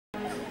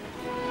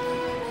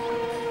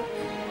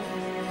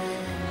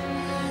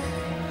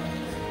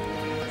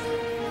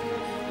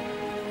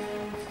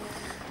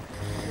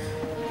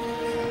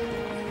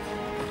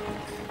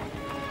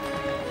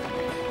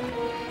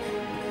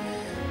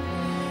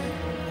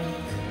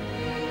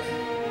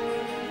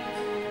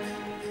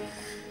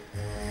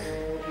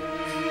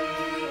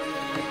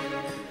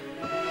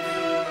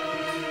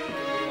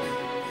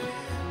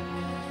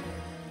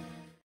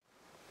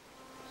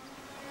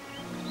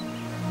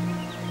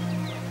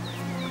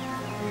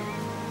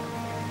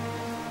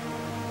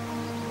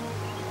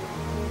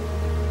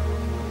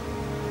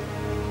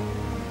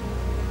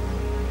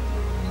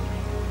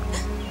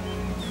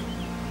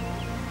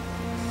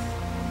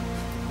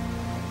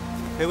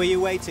Who are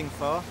you waiting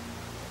for?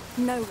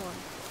 No one.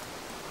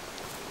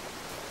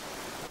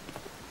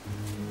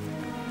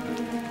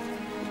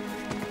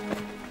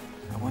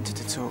 I wanted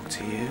to talk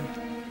to you.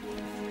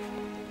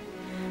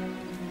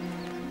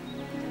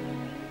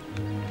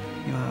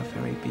 You are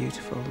very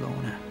beautiful,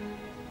 Lorna.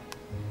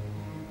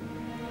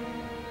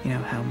 You know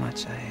how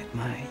much I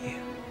admire you.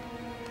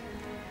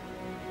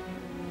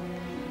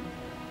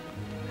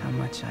 How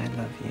much I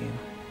love you.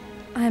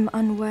 I am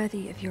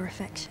unworthy of your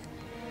affection.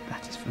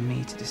 That is for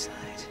me to decide.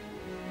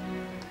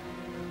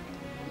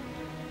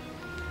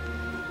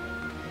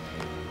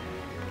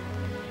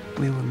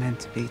 We were meant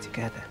to be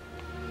together.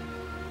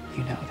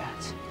 You know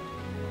that.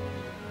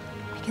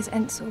 Because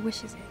Ensor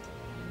wishes it.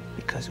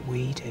 Because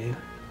we do.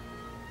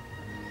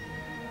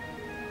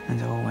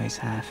 And always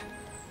have.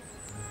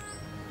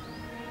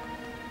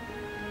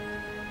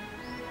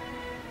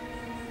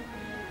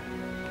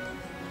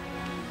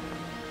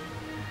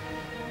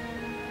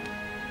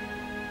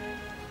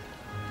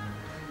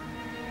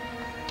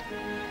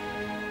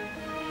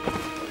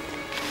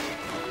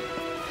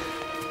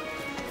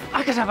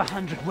 I could have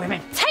 100 women.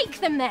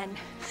 Take them then!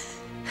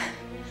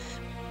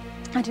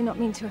 I do not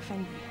mean to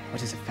offend you.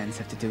 What does offense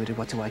have to do with it?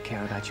 What do I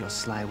care about your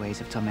sly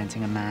ways of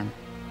tormenting a man?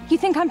 You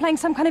think I'm playing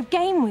some kind of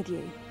game with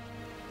you?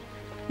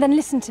 Then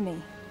listen to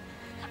me.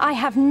 I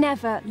have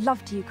never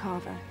loved you,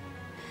 Carver.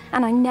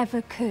 And I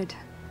never could.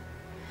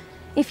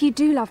 If you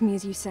do love me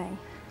as you say,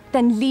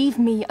 then leave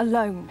me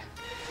alone.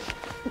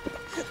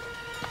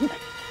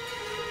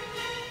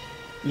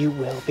 You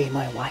will be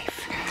my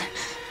wife.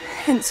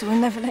 Ensor will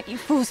never let you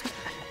force me.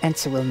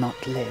 Ensor will not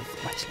live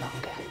much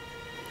longer.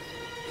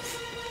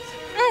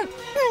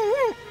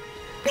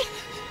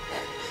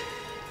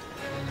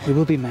 We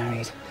will be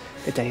married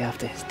the day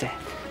after his death.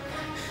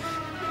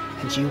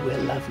 And you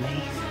will love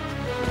me.